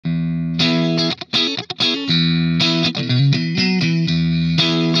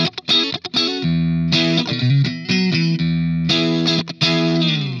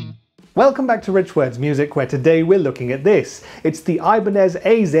Welcome back to Rich Words Music, where today we're looking at this. It's the Ibanez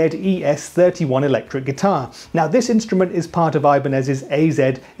AZES31 electric guitar. Now this instrument is part of Ibanez's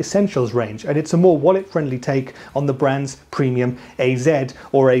AZES Essentials range, and it's a more wallet-friendly take on the brand's premium AZ,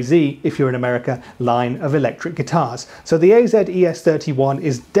 or AZ if you're in America, line of electric guitars. So the AZES ES31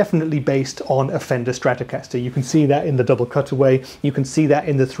 is definitely based on a Fender Stratocaster. You can see that in the double cutaway, you can see that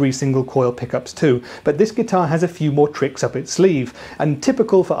in the 3 single coil pickups too. But this guitar has a few more tricks up its sleeve, and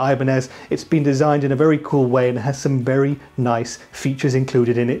typical for Ibanez, it's been designed in a very cool way and has some very nice features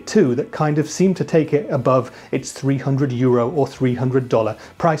included in it too that kind of seem to take it above its €300 or $300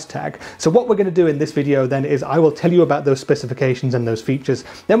 price tag. So what we're going to do in this video then is I will tell you about those specifications and those features.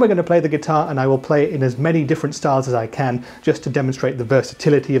 Then we're going to play the guitar, and I will play it in as many different styles as I can just to demonstrate the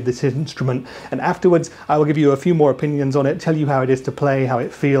versatility of this instrument. And afterwards I will give you a few more opinions on it, tell you how it is to play, how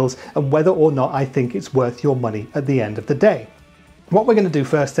it feels, and whether or not I think it's worth your money at the end of the day. What we're going to do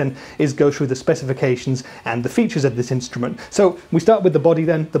first then is go through the specifications and the features of this instrument. So we start with the body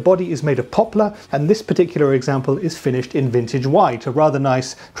then. The body is made of poplar, and this particular example is finished in vintage white, a rather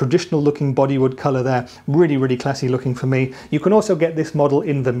nice traditional looking bodywood colour there, really classy looking for me. You can also get this model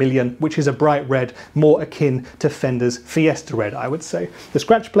in vermilion, which is a bright red, more akin to Fender's Fiesta red, I would say. The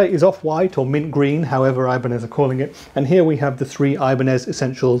scratch plate is off-white or mint green, however Ibanez are calling it, and here we have the 3 Ibanez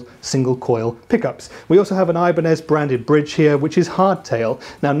Essentials single coil pickups. We also have an Ibanez branded bridge here, which is hardtail.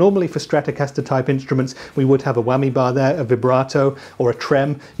 Now normally for Stratocaster type instruments we would have a whammy bar there, a vibrato or a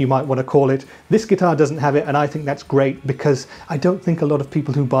trem you might want to call it. This guitar doesn't have it, and I think that's great because I don't think a lot of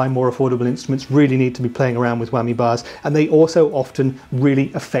people who buy more affordable instruments really need to be playing around with whammy bars, and they also often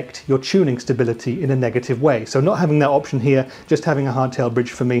really affect your tuning stability in a negative way. So not having that option here, just having a hardtail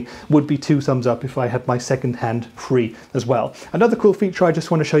bridge for me would be 2 thumbs up if I had my second hand free as well. Another cool feature I just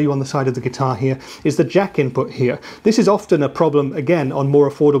want to show you on the side of the guitar here is the jack input here. This is often a problem again on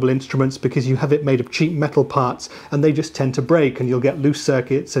more affordable instruments because you have it made of cheap metal parts and they just tend to break, and you'll get loose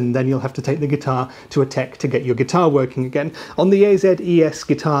circuits, and then you'll have to take the guitar to a tech to get your guitar working again. On the AZES ES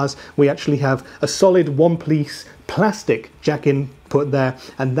guitars we actually have a solid one-piece plastic jack input there,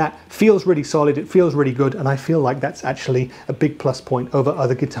 and that feels really solid, it feels really good, and I feel like that's actually a big plus point over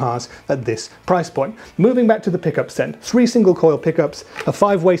other guitars at this price point. Moving back to the pickups then, 3 single coil pickups, a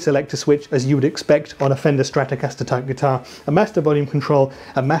 5-way selector switch as you would expect on a Fender Stratocaster type guitar, a master volume control,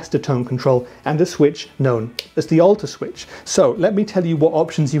 a master tone control, and a switch known as the alter switch. So let me tell you what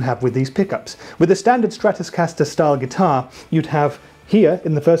options you have with these pickups. With a standard Stratocaster style guitar, you'd have here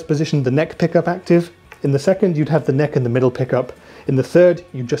in the first position the neck pickup active. In the second, you'd have the neck and the middle pickup. In the third,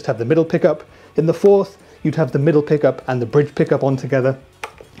 you'd just have the middle pickup. In the fourth, you'd have the middle pickup and the bridge pickup on together.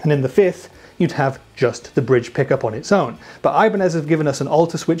 And in the fifth, you'd have just the bridge pickup on its own. But Ibanez have given us an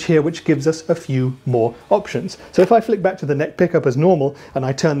alter switch here, which gives us a few more options. So if I flick back to the neck pickup as normal and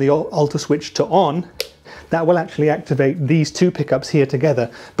I turn the alter switch to on, that will actually activate these 2 pickups here together,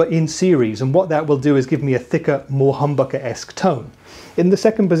 but in series, and what that will do is give me a thicker, more humbucker-esque tone. In the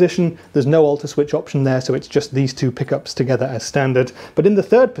second position, there's no alter switch option there, so it's just these 2 pickups together as standard. But in the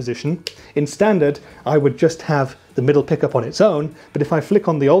third position, in standard, I would just have the middle pickup on its own, but if I flick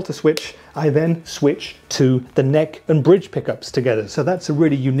on the alter switch, I then switch to the neck and bridge pickups together. So that's a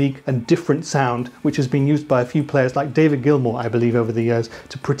really unique and different sound, which has been used by a few players like David Gilmour, I believe, over the years,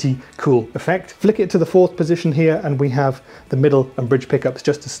 to pretty cool effect. Flick it to the fourth position here, and we have the middle and bridge pickups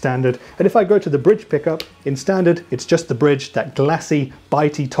just as standard. And if I go to the bridge pickup, in standard, it's just the bridge, that glassy,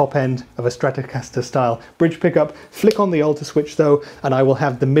 bitey top end of a Stratocaster style bridge pickup. Flick on the alter switch though, and I will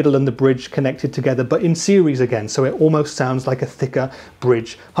have the middle and the bridge connected together, but in series again, so it almost sounds like a thicker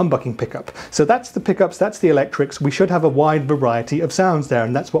bridge humbucking pickup. So that's the pickups, that's the electrics. We should have a wide variety of sounds there,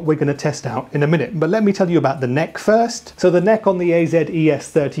 and that's what we're going to test out in a minute. But let me tell you about the neck first. So the neck on the AZES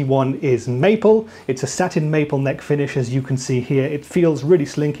ES31 is maple. It's a satin maple neck finish, as you can see here. It feels really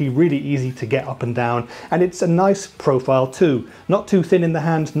slinky, really easy to get up and down, and it's a nice profile too. Not too thin in the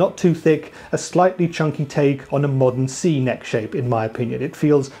hand, not too thick, a slightly chunky take on a modern C neck shape in my opinion. It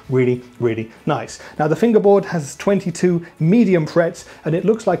feels really nice. Now the fingerboard has 22 medium frets, and it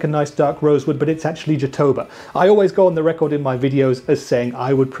looks like a nice dark rosewood, but it's actually jatoba. I always go on the record in my videos as saying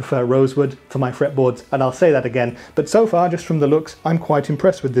I would prefer rosewood for my fretboards, and I'll say that again, but so far just from the looks I'm quite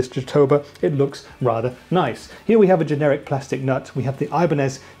impressed with this jatoba. It looks rather nice. Here we have a generic plastic nut, we have the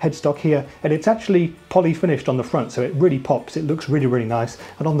Ibanez headstock here, and it's actually poly finished on the front, so it really pops. It looks really nice,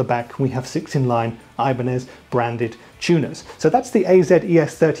 and on the back we have 6 in line Ibanez branded tuners. So that's the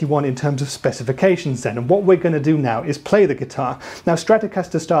AZES31 in terms of specifications then, and what we're going to do now is play the guitar. Now,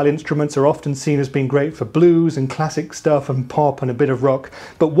 Stratocaster style instruments are often seen as being great for blues and classic stuff and pop and a bit of rock,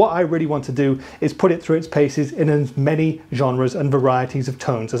 but what I really want to do is put it through its paces in as many genres and varieties of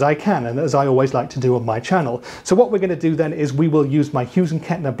tones as I can, and as I always like to do on my channel. So what we're going to do then is we will use my Hughes &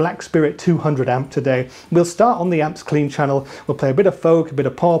 Kettner Black Spirit 200 amp today. We'll start on the amps clean channel, we'll play a bit of folk, a bit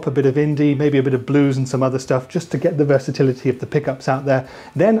of pop, a bit of indie, maybe a bit of blues and some other stuff just to get the versatility of the pickups out there.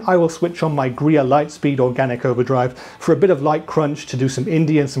 Then I will switch on my Greer Lightspeed organic overdrive for a bit of light crunch to do some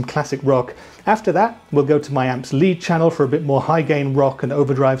indie and some classic rock. After that, we'll go to my amps lead channel for a bit more high gain rock and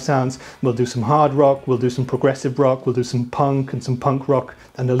overdrive sounds. We'll do some hard rock, we'll do some progressive rock, we'll do some punk and some punk rock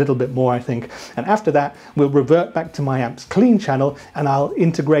and a little bit more, I think. And after that, we'll revert back to my amps clean channel and I'll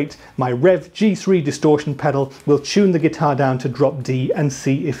integrate my Rev G3 distortion pedal. We'll tune the guitar down to drop D and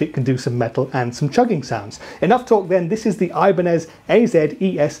see if it can do some metal and some chugging sounds. Enough talk then, this is the Ibanez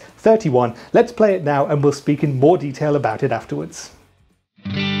AZES31. Let's play it now and we'll speak in more detail about it afterwards.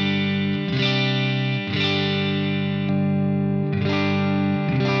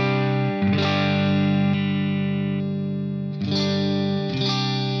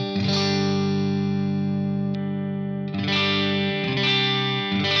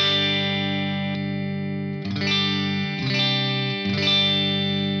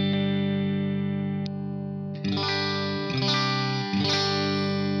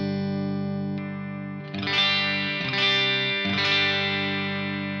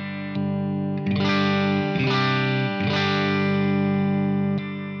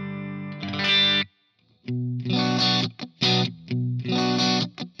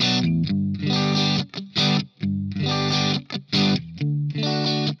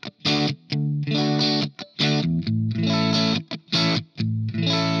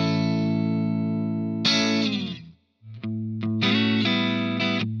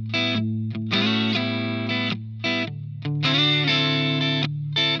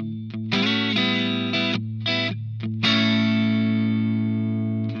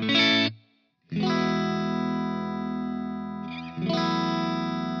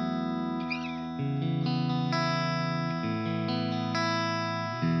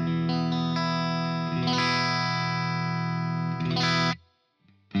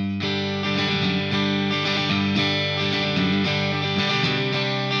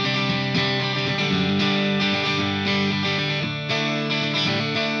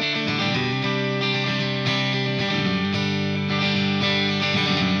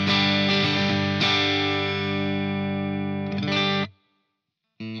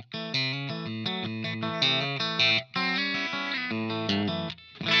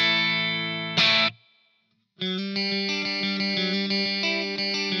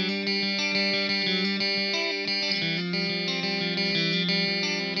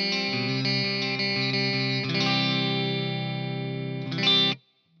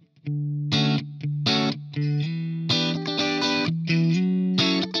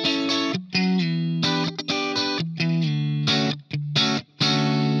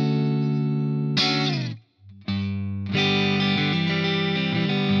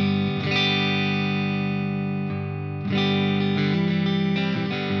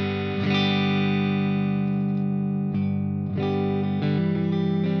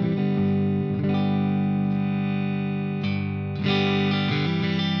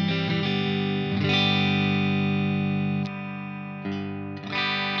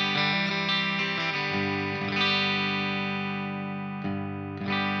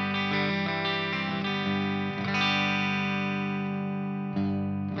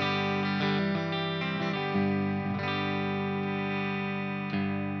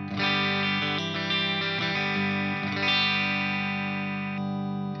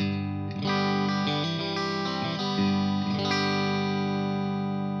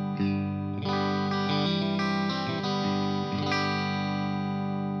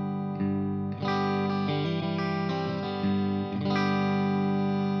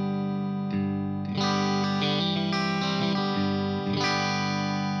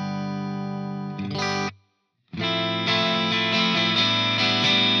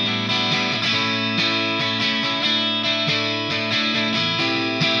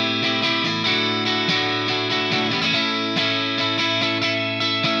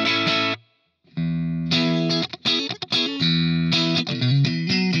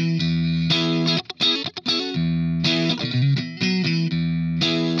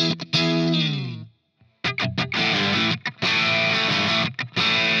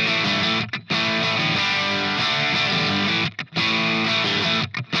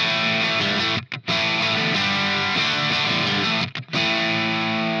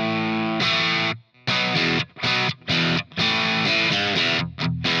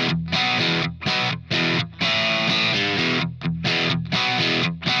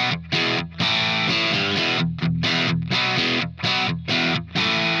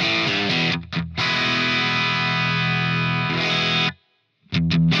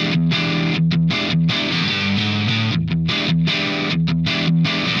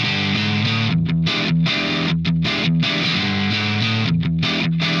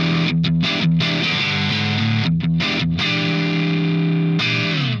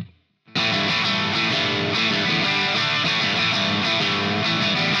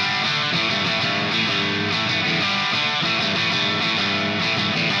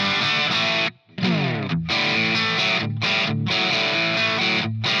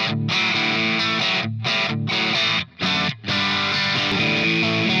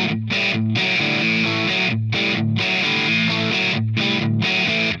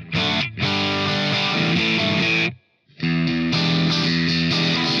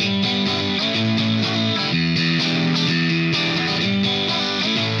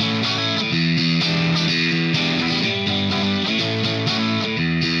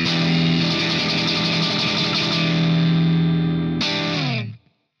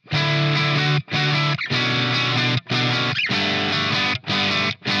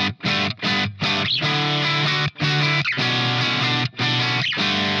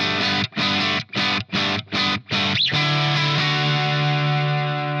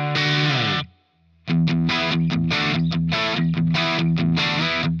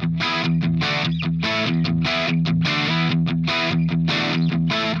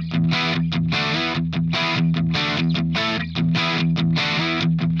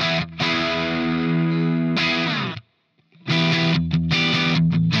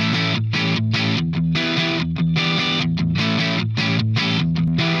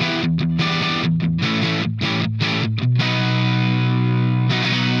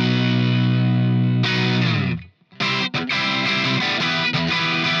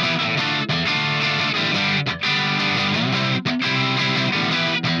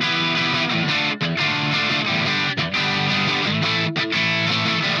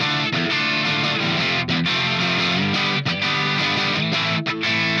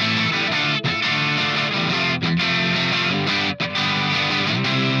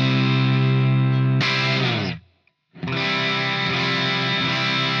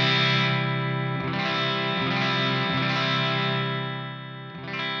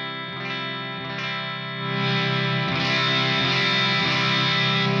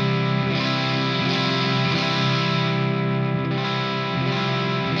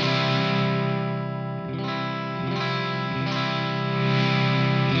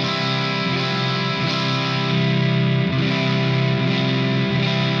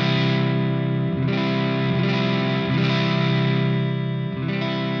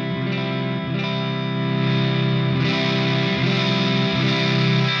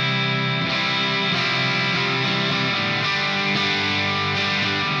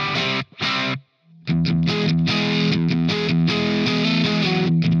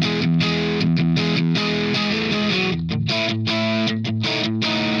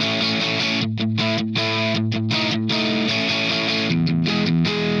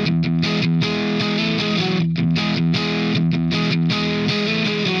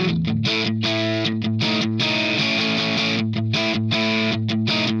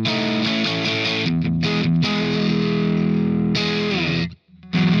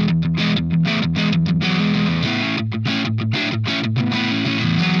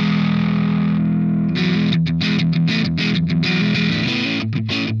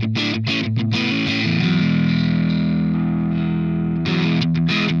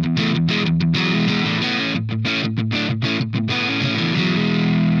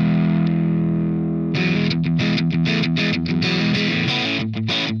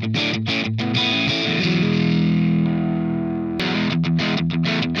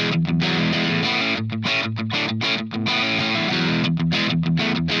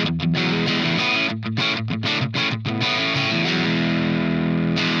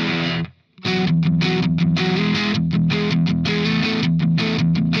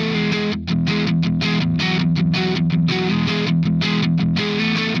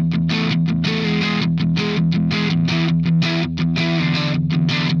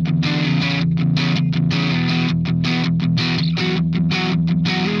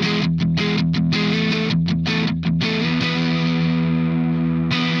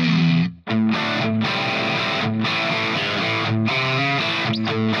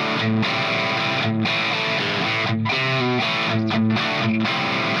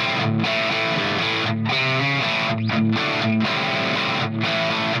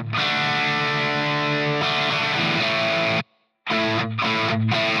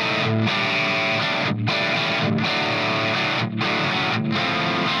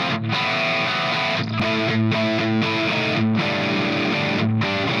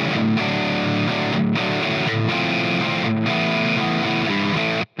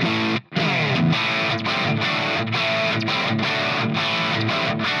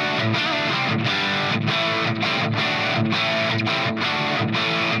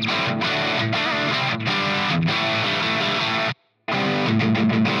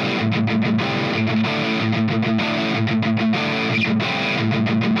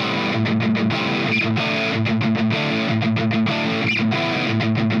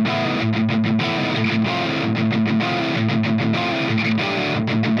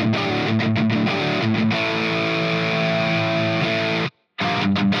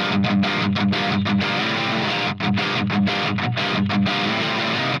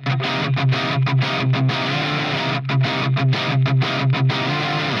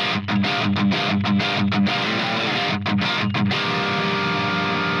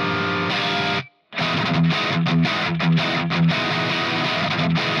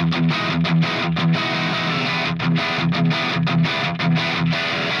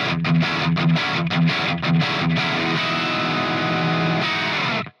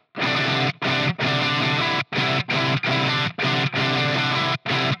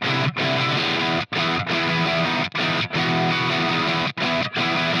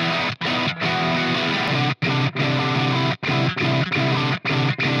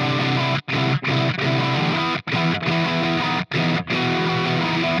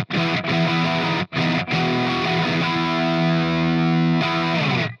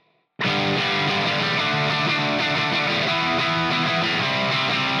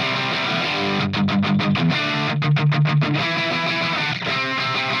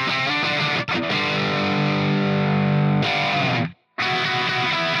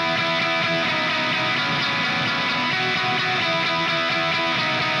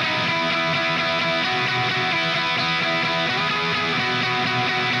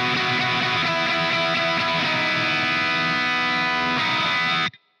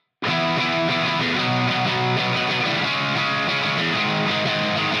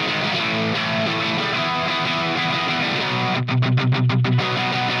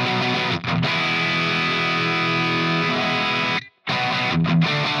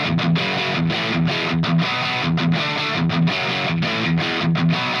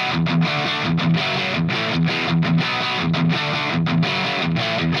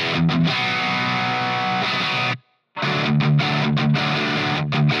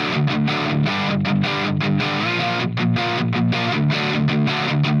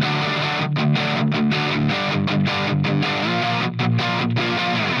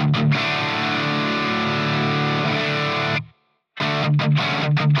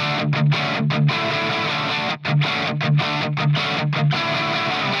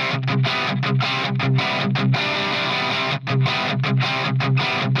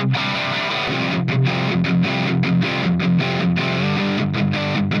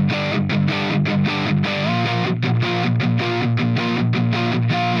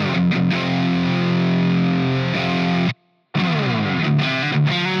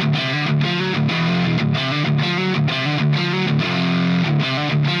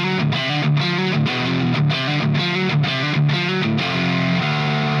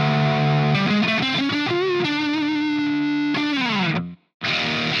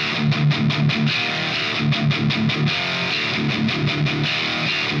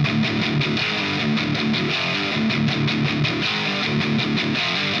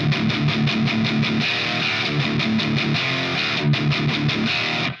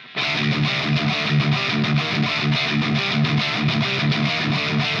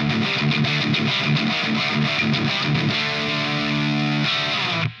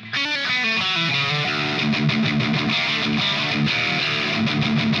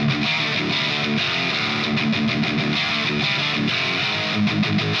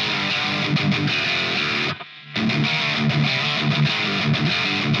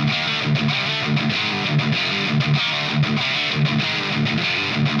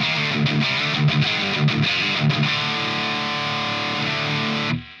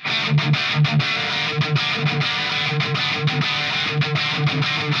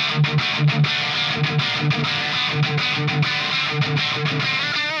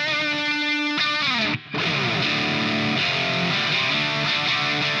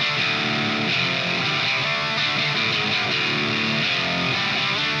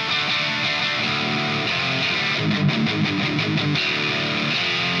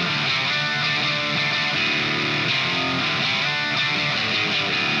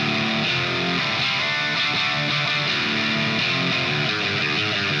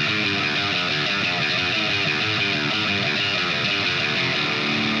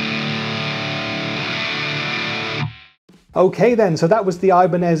 Okay then, so that was the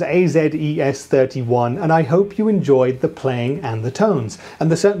Ibanez AZES31, and I hope you enjoyed the playing and the tones.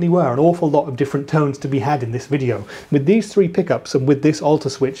 And there certainly were an awful lot of different tones to be had in this video. With these three pickups and with this alter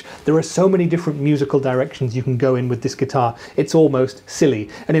switch, there are so many different musical directions you can go in with this guitar, it's almost silly.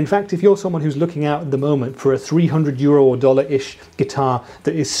 And in fact, if you're someone who's looking out at the moment for a €300 or $1-ish guitar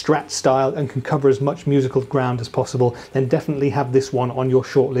that is Strat style and can cover as much musical ground as possible, then definitely have this one on your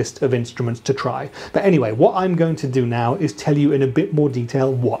short list of instruments to try. But anyway, what I'm going to do now is tell you in a bit more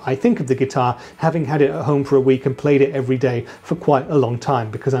detail what I think of the guitar, having had it at home for a week and played it every day for quite a long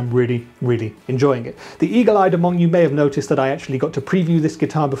time, because I'm really, really enjoying it. The eagle-eyed among you may have noticed that I actually got to preview this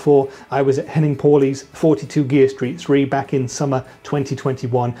guitar before. I was at Henning Pauli's 42 Gear Street 3 back in summer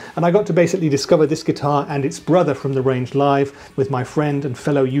 2021, and I got to basically discover this guitar and its brother from the range live with my friend and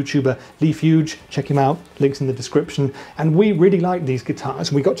fellow YouTuber Leaf Huge. Check him out, links in the description. And we really liked these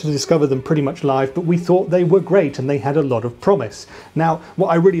guitars. We got to discover them pretty much live, but we thought they were great and they had a lot of promise. Now, what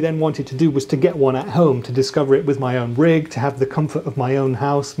I really then wanted to do was to get one at home, to discover it with my own rig, to have the comfort of my own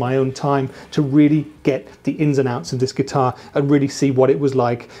house, my own time, to really get the ins and outs of this guitar and really see what it was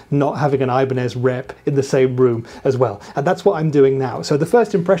like not having an Ibanez rep in the same room as well. And that's what I'm doing now. So the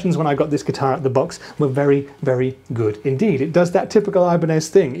first impressions when I got this guitar out of the box were very, very good indeed. It does that typical Ibanez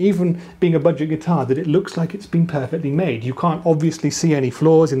thing, even being a budget guitar, that it looks like it's been perfectly made. You can't obviously see any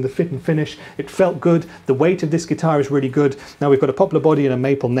flaws in the fit and finish. It felt good. The weight of this guitar is really good. Now we've got a poplar body and a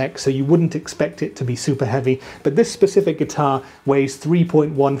maple neck, so you wouldn't expect it to be super heavy, but this specific guitar weighs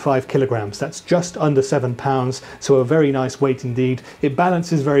 3.15 kilograms. That's just under 7 pounds, so a very nice weight indeed. It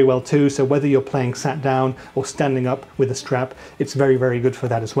balances very well too, so whether you're playing sat down or standing up with a strap, it's very, very good for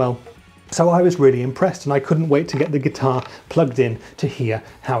that as well. So I was really impressed, and I couldn't wait to get the guitar plugged in to hear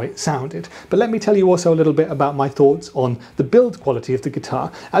how it sounded. But let me tell you also a little bit about my thoughts on the build quality of the guitar.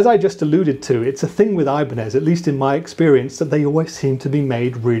 As I just alluded to, it's a thing with Ibanez, at least in my experience, that they always seem to be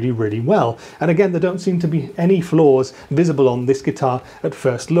made really, really well. And again, there don't seem to be any flaws visible on this guitar at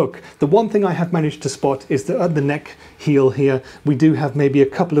first look. The one thing I have managed to spot is that at the neck heel here, we do have maybe a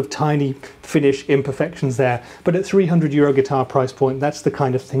couple of tiny finish imperfections there, but at €300 guitar price point, that's the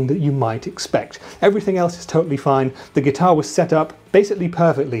kind of thing that you might expect. Everything else is totally fine. The guitar was set up basically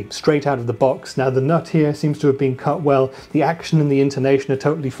perfectly straight out of the box. Now the nut here seems to have been cut well. The action and the intonation are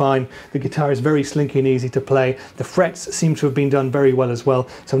totally fine. The guitar is very slinky and easy to play. The frets seem to have been done very well as well,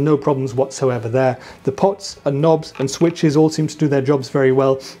 so no problems whatsoever there. The pots and knobs and switches all seem to do their jobs very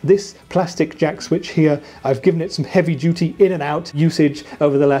well. This plastic jack switch here, I've given it some heavy duty in and out usage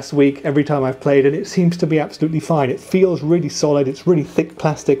over the last week every time I've played, and it seems to be absolutely fine. It feels really solid. It's really thick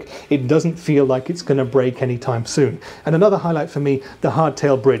plastic. It doesn't feel like it's going to break anytime soon. And another highlight for me, the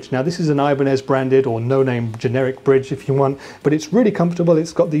hardtail bridge. Now this is an Ibanez branded or no-name generic bridge if you want, but it's really comfortable.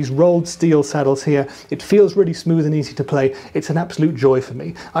 It's got these rolled steel saddles here. It feels really smooth and easy to play. It's an absolute joy for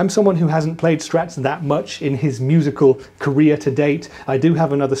me. I'm someone who hasn't played Strats that much in his musical career to date. I do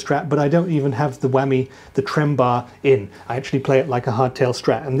have another Strat, but I don't even have the whammy, the trem bar in. I actually play it like a hardtail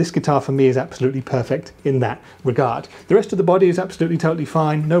Strat, and this guitar for me is absolutely perfect in that regard. The rest of the body is absolutely totally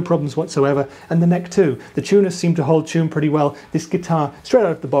fine, no problems whatsoever, and the neck too. The tuners seem to hold tune pretty well. This guitar, straight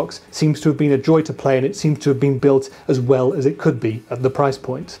out of the box, seems to have been a joy to play, and it seems to have been built as well as it could be at the price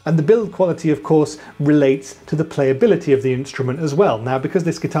point. And the build quality, of course, relates to the playability of the instrument as well. Now, because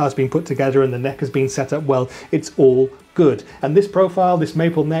this guitar has been put together and the neck has been set up well, it's all good. And this profile, this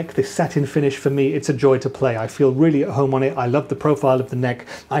maple neck, this satin finish, for me, it's a joy to play. I feel really at home on it. I love the profile of the neck.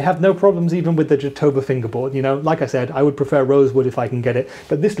 I have no problems even with the jatoba fingerboard. You know, like I said, I would prefer rosewood if I can get it,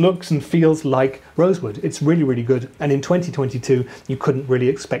 but this looks and feels like rosewood. It's really, really good. And in 2022, you couldn't really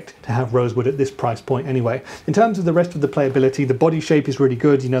expect to have rosewood at this price point anyway. In terms of the rest of the playability, the body shape is really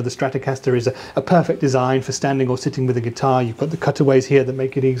good. You know, the Stratocaster is a perfect design for standing or sitting with a guitar. You've got the cutaways here that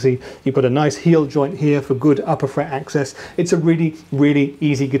make it easy. You've got a nice heel joint here for good upper fret access. It's a really, really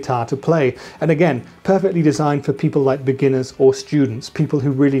easy guitar to play. And again, perfectly designed for people like beginners or students, people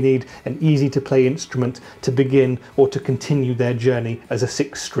who really need an easy to play instrument to begin or to continue their journey as a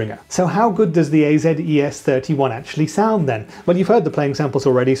six-stringer. So how good does the AZES ES31 actually sound then? Well, you've heard the playing samples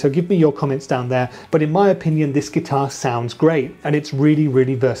already, so give me your comments down there. But in my opinion, this guitar sounds great, and it's really,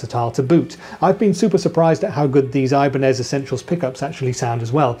 really versatile to boot. I've been super surprised at how good these Ibanez Essentials pickups actually sound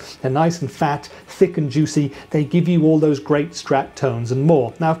as well. They're nice and fat, thick and juicy. They give you all those great Strat tones and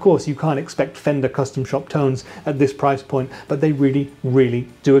more. Now, of course, you can't expect Fender custom shop tones at this price point, but they really, really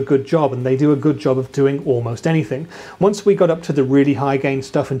do a good job, and they do a good job of doing almost anything. Once we got up to the really high gain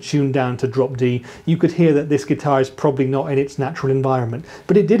stuff and tuned down to drop D, you could hear that this guitar is probably not in its natural environment,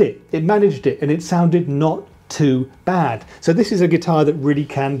 but it did it. It managed it, and it sounded not too bad. So this is a guitar that really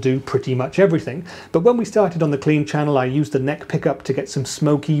can do pretty much everything. But when we started on the clean channel, I used the neck pickup to get some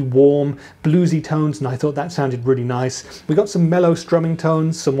smoky, warm, bluesy tones, and I thought that sounded really nice. We got some mellow strumming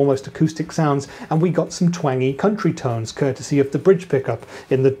tones, some almost acoustic sounds, and we got some twangy country tones, courtesy of the bridge pickup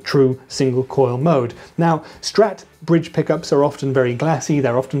in the true single coil mode. Now, Strat bridge pickups are often very glassy,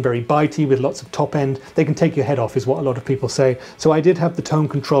 they're often very bitey with lots of top end. They can take your head off is what a lot of people say. So I did have the tone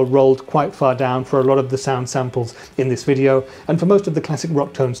control rolled quite far down for a lot of the sound samples in this video, and for most of the classic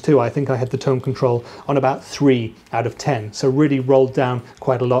rock tones too. I think I had the tone control on about 3 out of 10, so really rolled down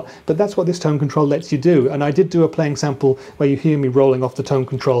quite a lot. But that's what this tone control lets you do, and I did do a playing sample where you hear me rolling off the tone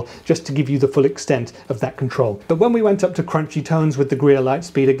control just to give you the full extent of that control. But when we went up to crunchy tones with the Greer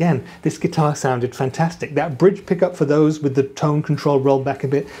Lightspeed again, this guitar sounded fantastic. That bridge pickup for those with the tone control rolled back a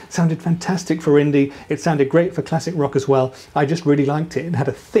bit sounded fantastic for indie. It sounded great for classic rock as well. I just really liked it. It had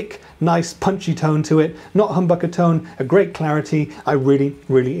a thick, nice, punchy tone to it, not humbucker tone, a great clarity. I really,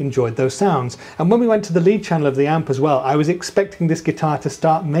 really enjoyed those sounds. And when we went to the lead channel of the amp as well, I was expecting this guitar to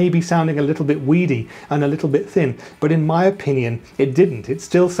start maybe sounding a little bit weedy and a little bit thin, but in my opinion, it didn't. It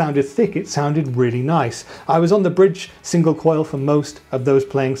still sounded thick. It sounded really nice. I was on the bridge single coil for most of those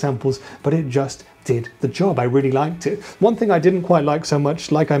playing samples, but it just did the job. I really liked it. One thing I didn't quite like so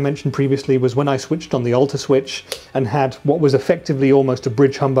much, like I mentioned previously, was when I switched on the alter switch and had what was effectively almost a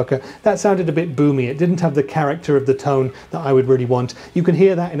bridge humbucker. That sounded a bit boomy. It didn't have the character of the tone that I would really want. You can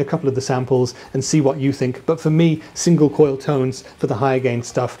hear that in a couple of the samples and see what you think, but for me, single coil tones for the higher gain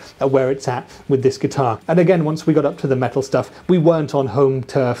stuff are where it's at with this guitar. And again, once we got up to the metal stuff, we weren't on home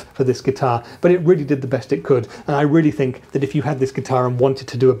turf for this guitar, but it really did the best it could. And I really think that if you had this guitar and wanted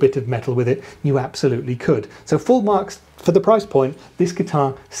to do a bit of metal with it, you absolutely could. So full marks for the price point. This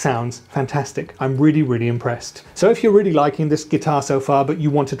guitar sounds fantastic. I'm really, really impressed. So if you're really liking this guitar so far, but you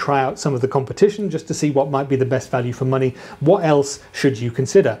want to try out some of the competition just to see what might be the best value for money, what else should you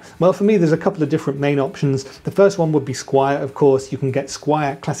consider? Well, for me, there's a couple of different main options. The first one would be Squier, of course. You can get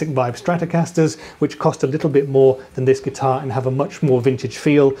Squier Classic Vibe Stratocasters, which cost a little bit more than this guitar and have a much more vintage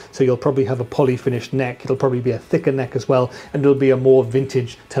feel. So you'll probably have a poly finished neck. It'll probably be a thicker neck as well, and it'll be a more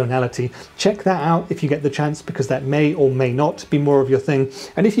vintage tonality. Check that out if you get the chance, because that may or may not be more of your thing.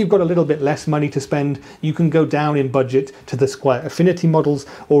 And if you've got a little bit less money to spend, you can go down in budget to the Squier Affinity models,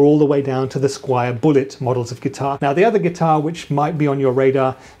 or all the way down to the Squier Bullet models of guitar. Now, the other guitar which might be on your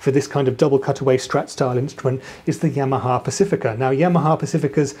radar for this kind of double cutaway Strat style instrument is the Yamaha Pacifica. Now, Yamaha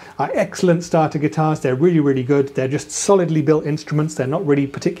Pacificas are excellent starter guitars. They're really, really good. They're just solidly built instruments. They're not really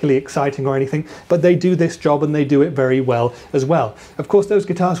particularly exciting or anything, but they do this job and they do it very well as well. Of course, those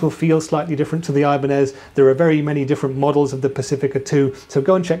guitars will feel slightly different to the Ibanez. There are very many different models of the Pacifica too, so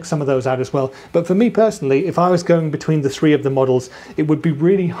go and check some of those out as well. But for me personally, if I was going between the 3 of the models, it would be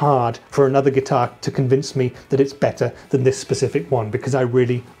really hard for another guitar to convince me that it's better than this specific one, because I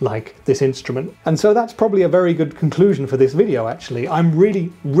really like this instrument. And so that's probably a very good conclusion for this video, actually. I'm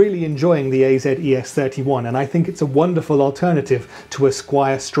really, really enjoying the AZES ES31, and I think it's a wonderful alternative to a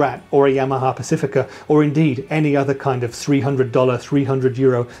Squier Strat or a Yamaha Pacifica, or indeed any other kind of $300,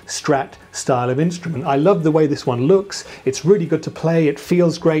 €300 Strat style of instrument. I love the way this one looks. It's really good to play, it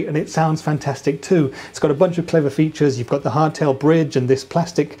feels great, and it sounds fantastic too. It's got a bunch of clever features. You've got the hardtail bridge and this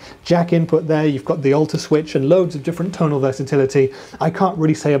plastic jack input there. You've got the alter switch and loads of different tonal versatility. I can't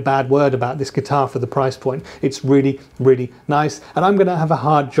really say a bad word about this guitar for the price point. It's really, really nice, and I'm going to have a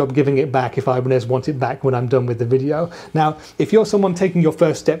hard job giving it back if Ibanez want it back when I'm done with the video. Now, if you're someone taking your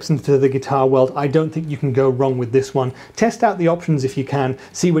first steps into the guitar world, I don't think you can go wrong with this one. Test out the options if you can,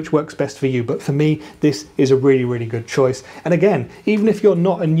 see which works best for you, but for me, this is a really, really good choice. And again, even if you're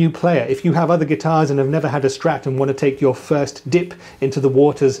not a new player, if you have other guitars and have never had a Strat and want to take your first dip into the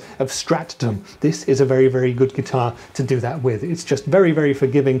waters of Stratdom, this is a very, very good guitar to do that with. It's just very, very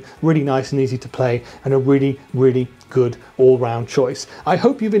forgiving, really nice and easy to play, and a really, really good all-round choice. I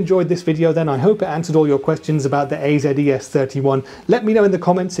hope you've enjoyed this video then. I hope it answered all your questions about the AZES ES31. Let me know in the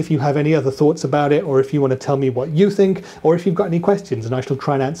comments if you have any other thoughts about it, or if you want to tell me what you think, or if you've got any questions, and I shall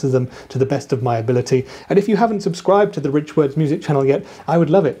try and answer them to the best of my ability. And if you haven't subscribed to the Rich Words Music channel yet, I would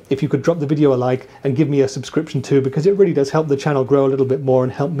love it if you could drop the video a like and give me a subscription too, because it really does help the channel grow a little bit more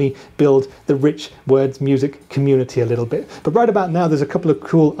and help me build the Rich Words Music community a little bit. But right about now, there's a couple of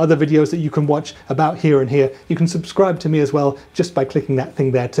cool other videos that you can watch about here and here. You can subscribe to me as well just by clicking that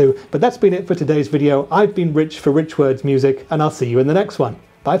thing there too. But that's been it for today's video. I've been Rich for Rich Words Music, and I'll see you in the next one.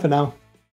 Bye for now.